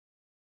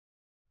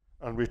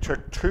And we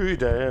took 2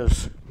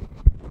 days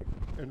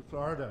in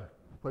Florida,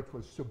 which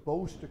was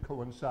supposed to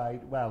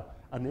coincide, well,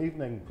 an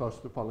evening plus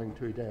the following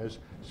 2 days,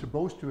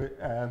 supposed to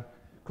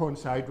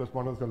coincide with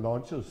one of the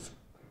launches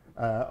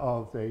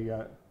of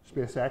the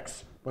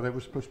SpaceX, but it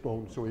was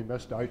postponed, so we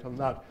missed out on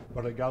that.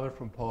 But I gather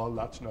from Paul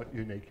that's not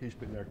unique. He's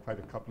been there quite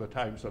a couple of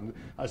times and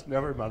has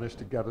never managed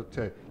to get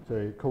it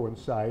to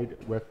coincide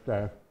with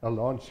a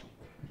launch.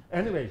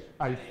 Anyway,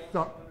 I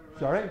thought,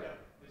 sorry?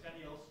 There's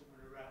any else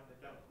around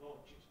that don't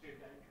launch, it's too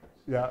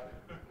dangerous. Yeah,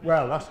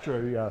 well, that's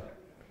true,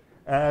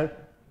 yeah.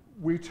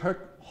 We took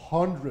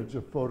hundreds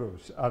of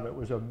photos, and it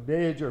was a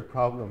major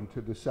problem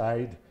to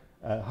decide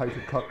how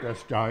to cut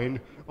this down.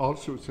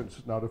 Also, since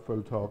it's not a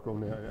full talk,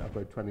 only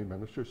about 20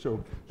 minutes or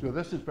so. So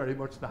this is very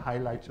much the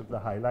highlights of the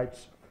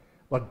highlights.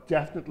 But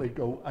definitely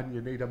go, and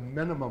you need a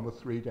minimum of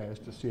 3 days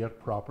to see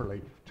it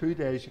properly. 2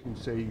 days you can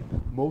see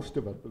most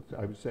of it, but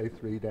I would say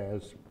 3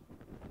 days.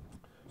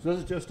 So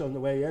this is just on the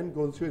way in,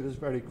 going through this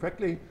very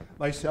quickly.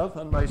 Myself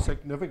and my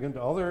significant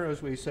other,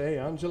 as we say,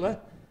 Angela,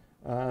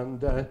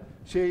 and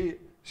she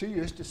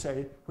used to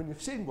say, when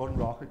you've seen one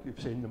rocket, you've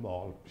seen them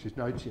all. She's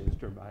now changed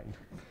her mind.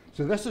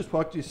 So this is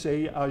what you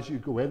see as you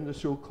go in, the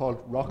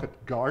so-called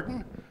rocket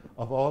garden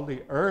of all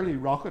the early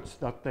rockets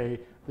that they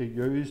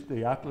used,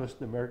 the Atlas,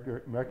 the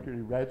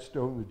Mercury,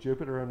 Redstone, the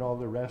Jupiter, and all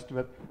the rest of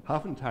it.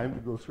 Haven't time to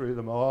go through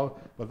them all,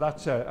 but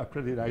that's a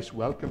pretty nice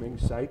welcoming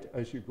sight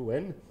as you go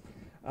in.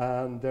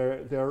 And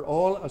they're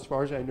all, as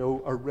far as I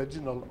know,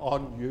 original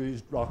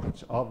unused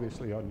rockets,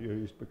 obviously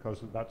unused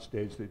because at that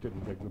stage they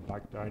didn't bring them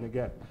back down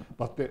again.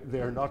 But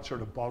they're not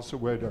sort of balsa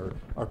wood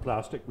or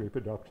plastic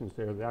reproductions,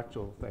 they're the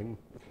actual thing.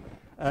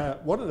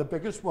 One of the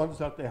biggest ones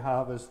that they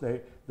have is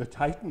the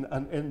Titan,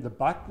 and in the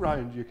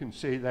background you can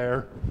see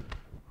there,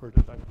 where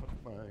did I put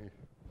my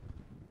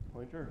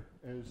pointer,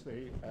 is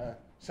the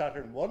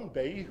Saturn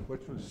 1B,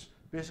 which was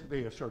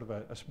basically a sort of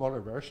a smaller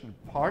version,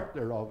 part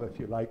thereof, if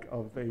you like,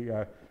 of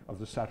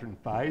the Saturn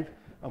V.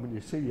 And when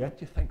you see it,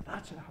 you think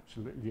that's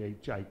absolutely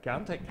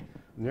gigantic.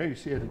 And there you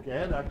see it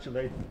again,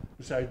 actually,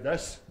 beside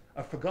this.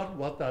 I've forgotten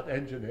what that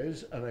engine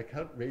is, and I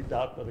can't read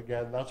that, but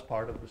again, that's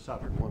part of the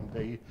Saturn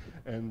 1B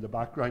in the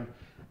background.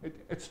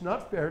 It's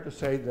not fair to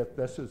say that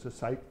this is a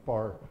site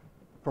for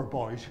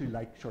boys who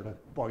like sort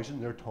of boys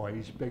and their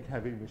toys, big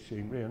heavy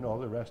machinery and all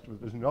the rest of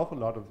it. There's an awful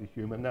lot of the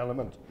human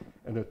element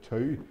in it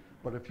too.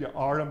 But if you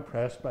are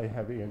impressed by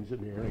heavy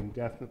engineering,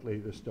 definitely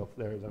the stuff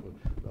there that'll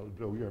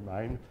blow your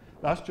mind.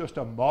 That's just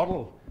a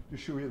model to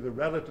show you the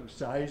relative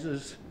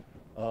sizes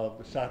of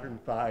the Saturn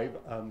V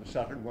and the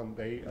Saturn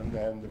 1B, and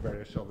then the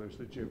various others,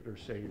 the Jupiter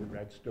C, the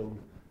Redstone,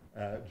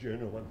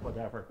 Juno, and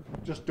whatever.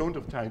 Just don't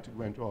have time to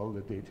go into all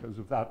the details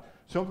of that.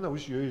 Some of that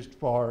was used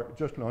for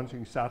just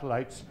launching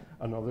satellites,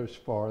 and others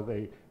for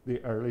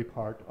the early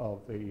part of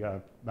the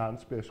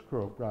manned space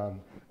program,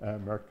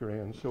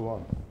 Mercury, and so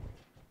on.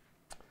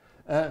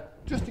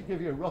 Just to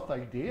give you a rough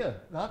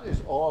idea, that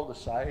is all the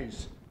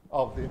size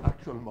of the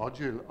actual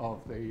module of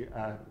the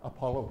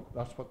Apollo.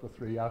 That's what the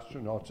 3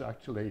 astronauts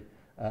actually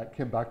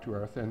came back to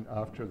Earth in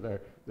after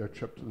their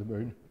trip to the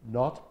moon.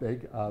 Not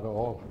big at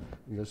all.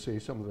 You'll see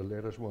some of the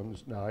latest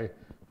ones now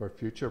for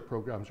future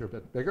programs are a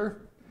bit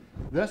bigger.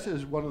 This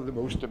is one of the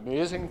most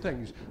amazing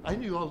things. I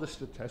knew all the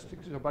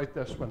statistics about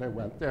this when I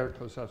went there,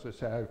 because as I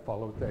say, I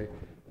followed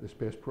the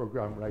space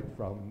program right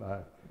from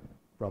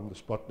the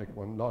Sputnik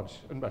 1 launch,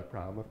 in my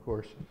pram, of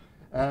course.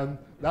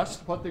 That's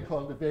what they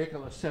call the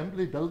Vehicle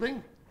Assembly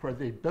Building, where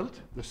they built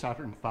the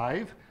Saturn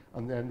V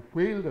and then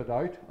wheeled it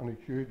out on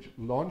a huge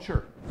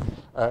launcher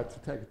to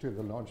take it to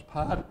the launch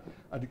pad.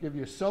 And to give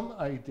you some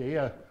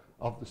idea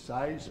of the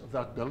size of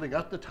that building,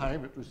 at the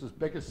time it was the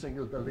biggest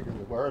single building in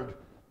the world.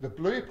 The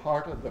blue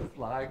part of the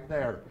flag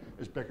there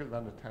is bigger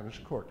than a tennis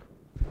court.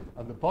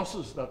 And the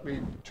buses that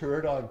we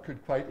toured on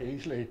could quite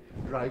easily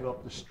drive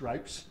up the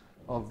stripes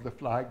of the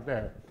flag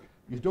there.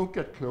 You don't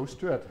get close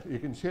to it. You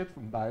can see it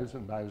from miles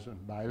and miles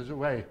and miles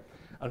away.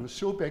 And it was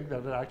so big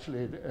that it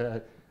actually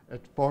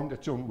it formed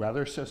its own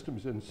weather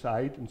systems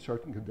inside. In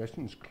certain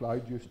conditions,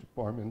 cloud used to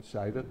form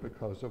inside it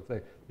because of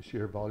the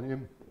sheer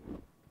volume.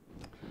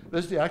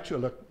 This is the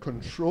actual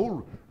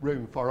control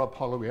room for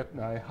Apollo 8.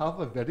 Now, I have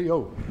a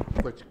video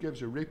which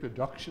gives a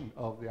reproduction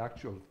of the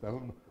actual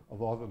film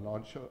of all the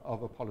launch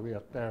of Apollo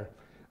 8 there.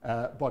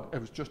 But it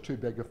was just too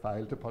big a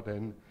file to put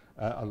in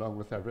along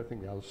with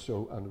everything else,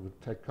 and it would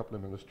take a couple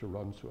of minutes to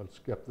run, so I'll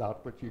skip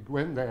that. But you go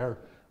in there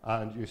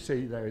and you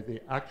see there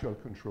the actual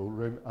control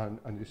room,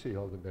 and you see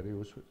all the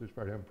videos, which is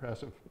very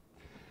impressive.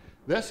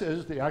 This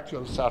is the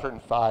actual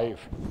Saturn V,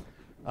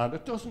 and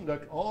it doesn't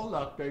look all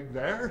that big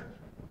there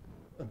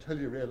until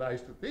you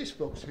realize that these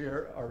folks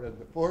here are in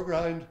the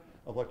foreground,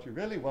 and what you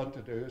really want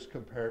to do is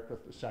compare it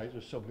with the size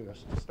of somebody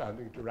that's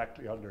standing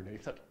directly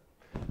underneath it.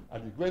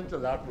 And you go into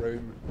that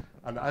room,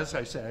 and as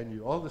I say, I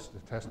knew all the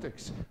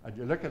statistics, and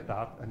you look at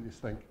that and you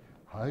think,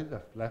 how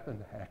the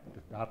flipping heck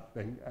did that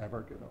thing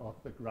ever get off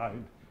the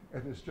ground?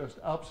 It is just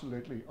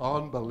absolutely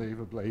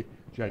unbelievably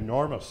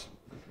ginormous.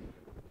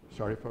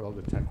 Sorry for all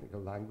the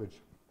technical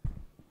language.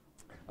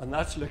 And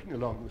that's looking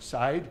along the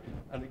side,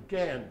 and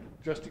again,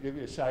 just to give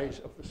you a size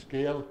of the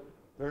scale,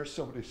 there's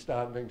somebody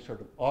standing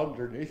sort of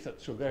underneath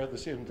it, so they're the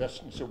same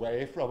distance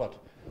away from it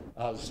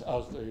as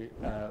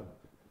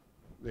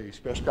the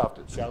spacecraft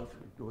itself.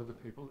 Ignore the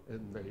people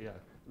in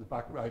the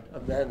background,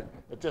 and then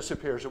it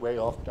disappears away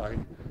off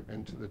down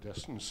into the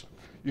distance.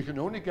 You can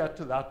only get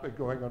to that by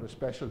going on a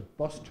special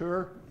bus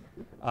tour,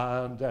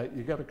 and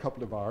you get a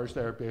couple of hours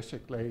there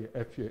basically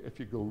if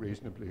you go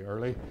reasonably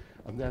early.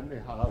 And then they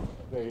have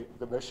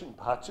the mission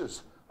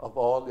patches of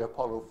all the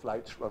Apollo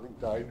flights running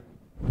down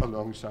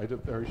alongside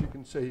it there, as you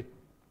can see.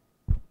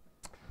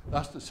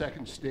 That's the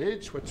second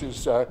stage, which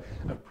is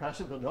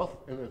impressive enough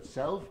in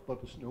itself, but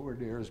it's nowhere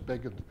near as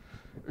big and,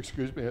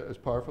 as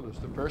powerful as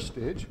the first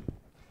stage.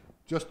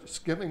 Just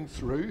skimming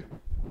through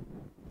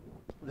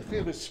the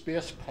famous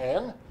space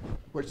pen,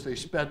 which they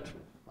spent,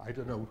 I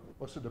don't know,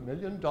 was it $1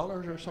 million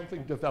or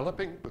something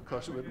developing,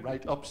 because it would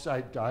write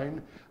upside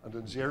down and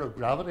in zero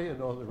gravity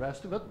and all the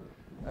rest of it.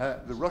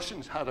 The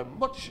Russians had a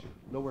much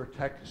lower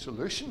tech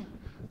solution.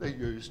 They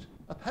used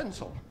a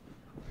pencil,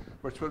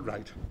 which would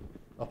write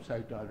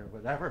upside down or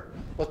whatever.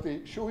 But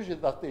it shows you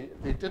that they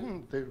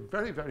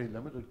very, very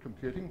limited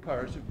computing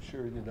powers, I'm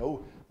sure you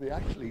know. They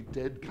actually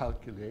did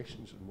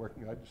calculations and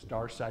working out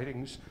star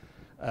sightings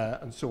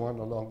and so on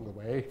along the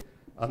way.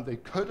 And they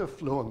could have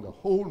flown the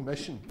whole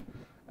mission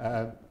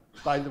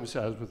by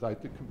themselves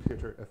without the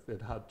computer if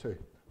they'd had to.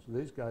 So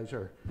these guys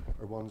are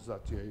ones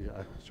that you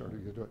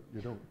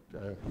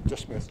don't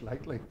dismiss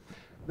lightly.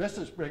 This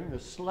is bringing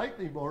us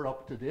slightly more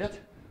up to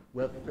date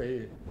with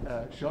the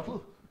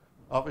shuttle.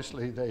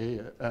 Obviously,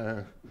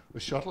 the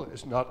shuttle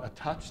is not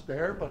attached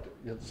there, but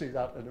you'll see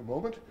that in a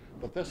moment.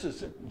 But this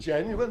is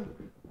genuine.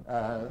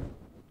 The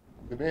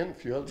main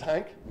fuel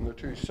tank and the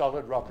two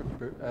solid rocket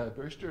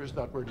boosters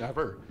that were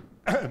never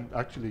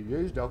actually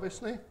used,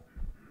 obviously.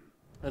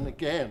 And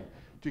again,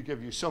 to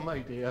give you some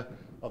idea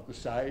of the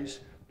size,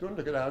 don't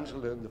look at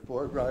Angela in the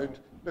foreground.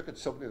 Look at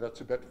somebody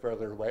that's a bit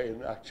further away,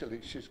 and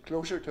actually she's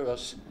closer to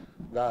us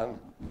than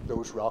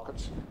those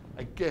rockets.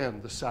 Again,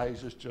 the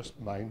size is just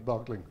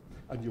mind-boggling.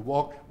 And you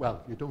walk,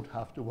 well, you don't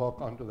have to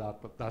walk onto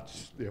that, but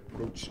that's the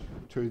approach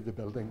to the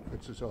building,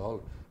 which is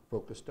all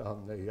focused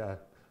on the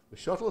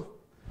shuttle.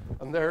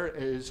 And there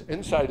is,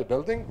 inside the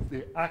building,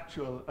 the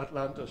actual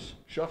Atlantis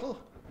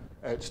shuttle.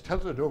 It's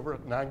tilted over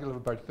at an angle of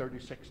about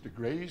 36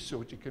 degrees, so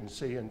that you can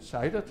see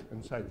inside it,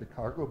 inside the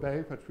cargo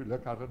bay, which we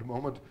look at in a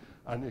moment.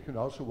 And you can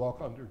also walk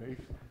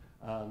underneath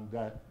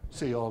and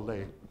see all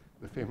the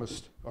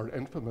famous or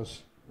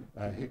infamous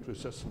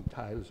heat-resistant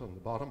tiles on the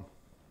bottom.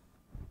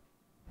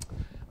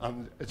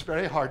 And it's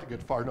very hard to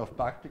get far enough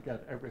back to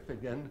get everything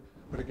in.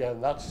 But again,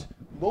 that's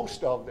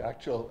most of the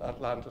actual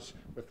Atlantis,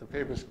 with the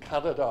famous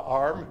Canada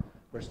arm,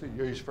 which they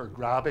use for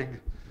grabbing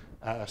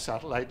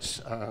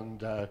satellites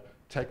and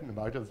taking them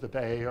out of the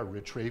bay or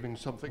retrieving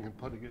something and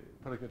putting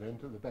it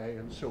into the bay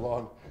and so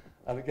on.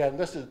 And again,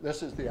 this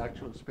is the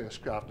actual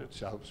spacecraft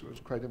itself, so it's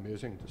quite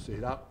amazing to see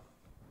that.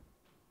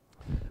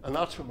 And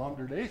that's from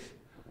underneath.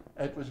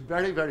 It was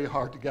very, very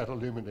hard to get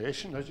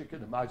illumination, as you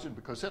can imagine,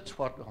 because it's,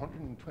 what,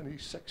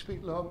 126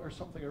 feet long or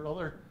something or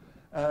other.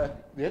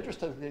 The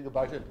interesting thing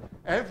about it,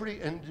 every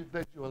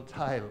individual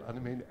tile, and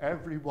I mean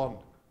every one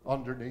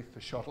underneath the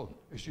shuttle,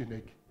 is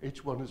unique.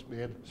 Each one is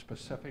made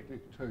specifically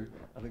to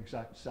an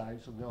exact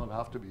size, and they all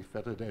have to be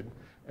fitted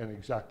in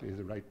exactly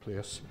the right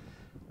place.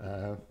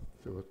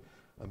 So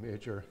a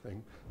major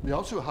thing. They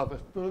also have a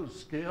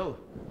full-scale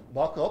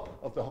mock-up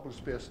of the Hubble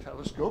Space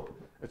Telescope.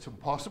 It's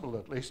impossible,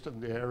 at least in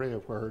the area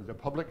where the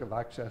public have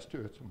access to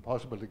it, it's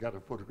impossible to get a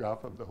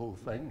photograph of the whole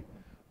thing.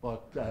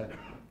 But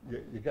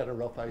you get a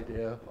rough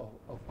idea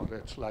of what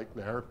it's like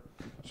there.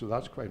 So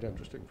that's quite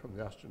interesting from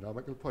the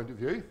astronomical point of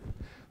view.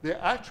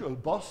 The actual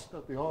bus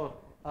that the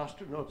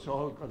astronauts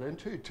all got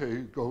into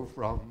to go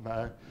from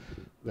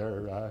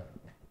their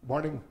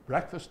morning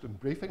breakfast and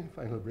briefing,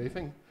 final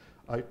briefing,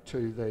 out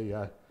to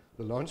the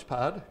launch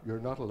pad. You're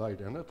not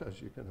allowed in it,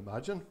 as you can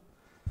imagine.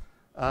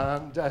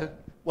 And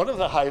one of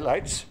the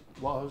highlights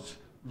was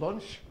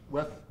lunch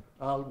with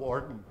Al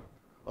Worden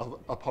of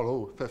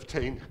Apollo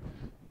 15.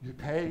 You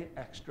pay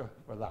extra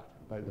for that,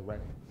 by the way.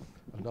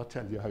 I'll not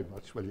tell you how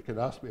much. Well, you can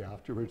ask me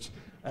afterwards.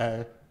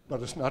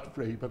 But it's not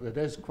free, but it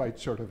is quite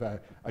sort of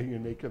a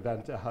unique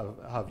event to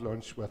have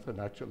lunch with an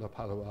actual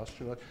Apollo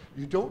astronaut.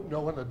 You don't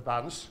know in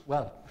advance.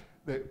 Well,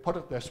 put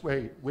it this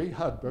way, we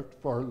had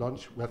booked for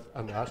lunch with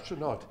an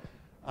astronaut,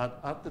 and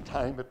at the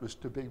time it was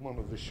to be one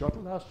of the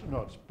shuttle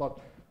astronauts, but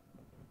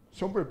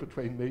somewhere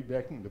between me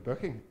making the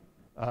booking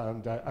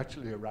and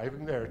actually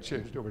arriving there, it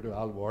changed over to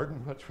Al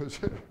Worden, which was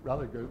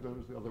rather good. That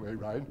was the other way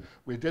around.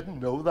 We didn't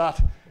know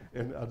that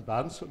in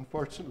advance,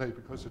 unfortunately,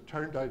 because it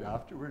turned out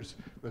afterwards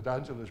that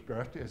Angela's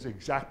birthday is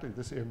exactly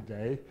the same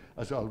day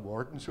as Al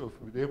Worden. So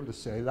if we'd been able to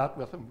say that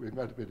with him, we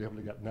might have been able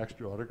to get an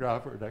extra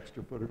autograph or an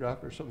extra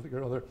photograph or something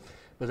or other.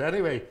 But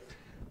anyway,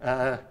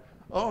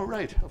 all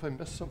right, have I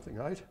missed something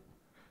out?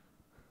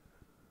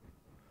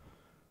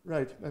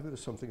 Right, maybe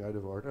there's something out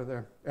of order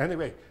there.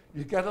 Anyway,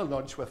 you get a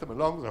lunch with them,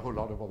 along with a whole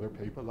lot of other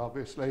people,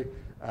 obviously,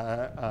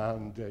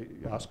 and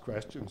you ask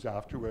questions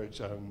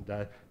afterwards, and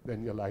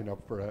then you line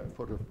up for a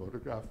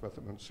photograph with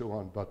them and so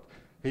on. But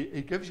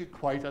he gives you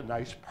quite a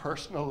nice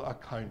personal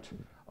account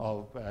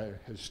of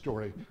his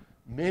story,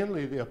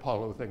 mainly the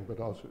Apollo thing, but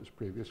also his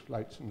previous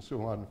flights and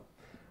so on.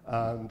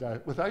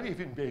 And without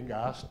even being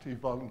asked, he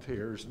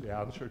volunteers the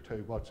answer to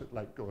what's it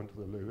like going to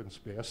the loo in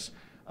space.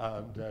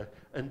 And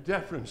in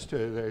deference to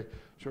the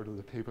sort of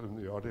the people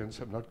in the audience,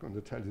 I'm not going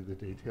to tell you the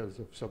details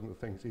of some of the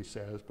things he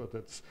says, but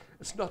it's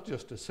not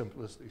just as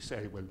simple as they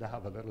say, well, they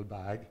have a little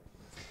bag.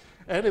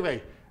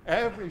 Anyway,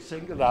 every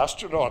single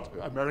astronaut,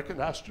 American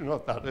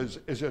astronaut that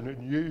is in a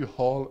new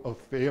Hall of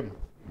Fame.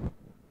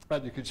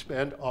 And you could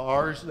spend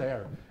hours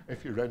there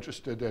if you're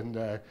interested in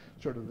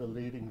sort of the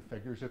leading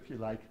figures, if you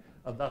like.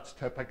 And that's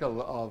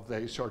typical of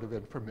the sort of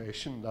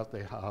information that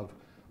they have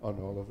on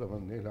all of them.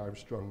 And Neil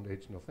Armstrong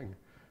needs nothing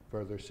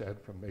further said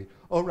from me.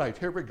 All right,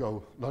 here we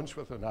go, lunch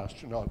with an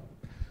astronaut.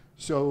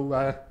 So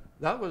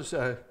that was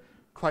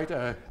quite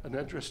an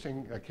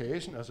interesting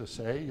occasion, as I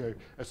say.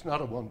 It's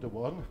not a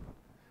one-to-one,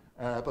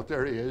 but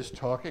there he is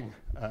talking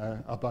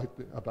about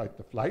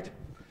the flight.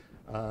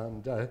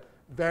 And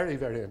very,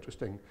 very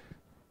interesting.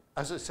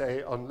 As I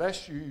say,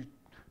 unless you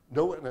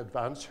know in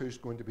advance who's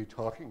going to be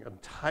talking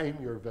and time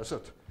your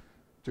visit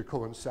to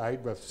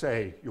coincide with,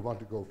 say, you want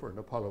to go for an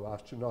Apollo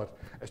astronaut,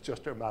 it's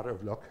just a matter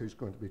of luck who's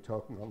going to be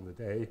talking on the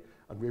day.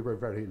 And we were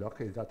very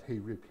lucky that he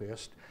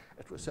replaced.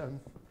 It was an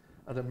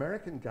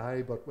American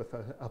guy, but with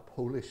a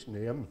Polish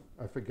name.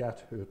 I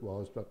forget who it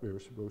was that we were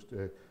supposed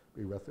to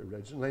be with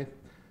originally.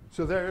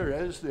 So there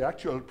is the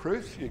actual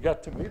proof. You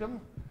get to meet him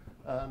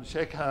and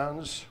shake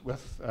hands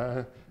with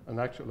an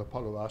actual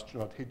Apollo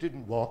astronaut. He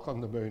didn't walk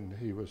on the moon.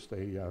 He was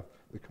the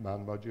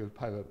command module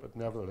pilot, but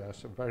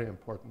nevertheless a very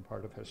important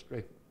part of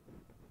history.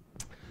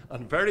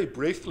 And very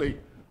briefly,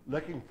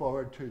 looking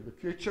forward to the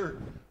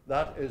future,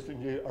 that is the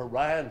new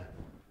Orion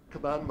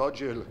command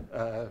module,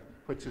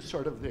 which is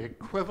sort of the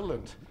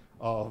equivalent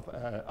of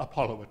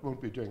Apollo. It won't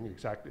be doing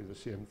exactly the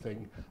same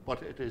thing,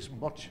 but it is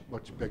much,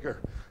 much bigger,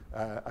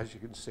 as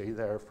you can see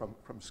there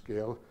from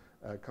scale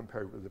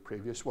compared with the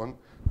previous one.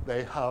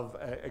 They have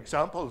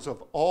examples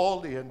of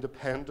all the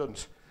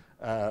independent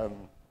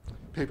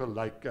people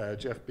like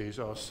Jeff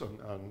Bezos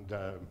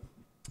and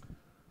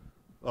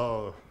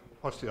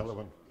what's the other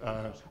one?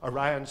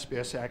 Orion,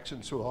 SpaceX,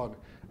 and so on.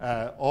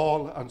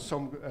 All and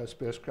some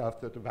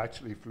spacecraft that have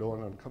actually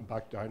flown and come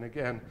back down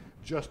again.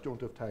 Just don't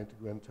have time to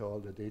go into all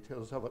the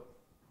details of it.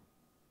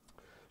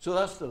 So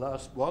that's the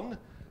last one.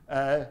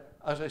 As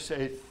I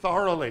say,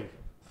 thoroughly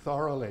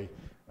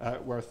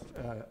worth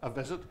a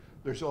visit.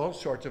 There's all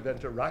sorts of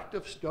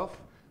interactive stuff.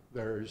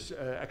 There's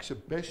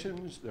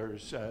exhibitions.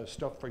 There's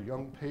stuff for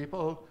young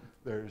people.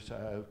 There's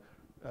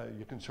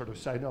you can sort of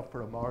sign up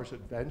for a Mars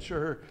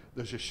adventure.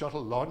 There's a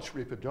shuttle launch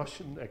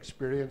reproduction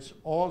experience,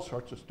 all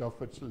sorts of stuff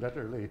which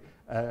literally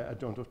I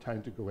don't have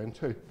time to go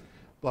into.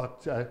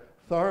 But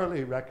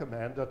thoroughly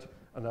recommend it.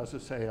 And as I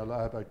say,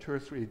 allow about 2 or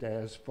 3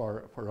 days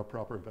for a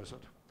proper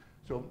visit.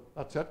 So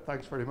that's it.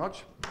 Thanks very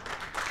much.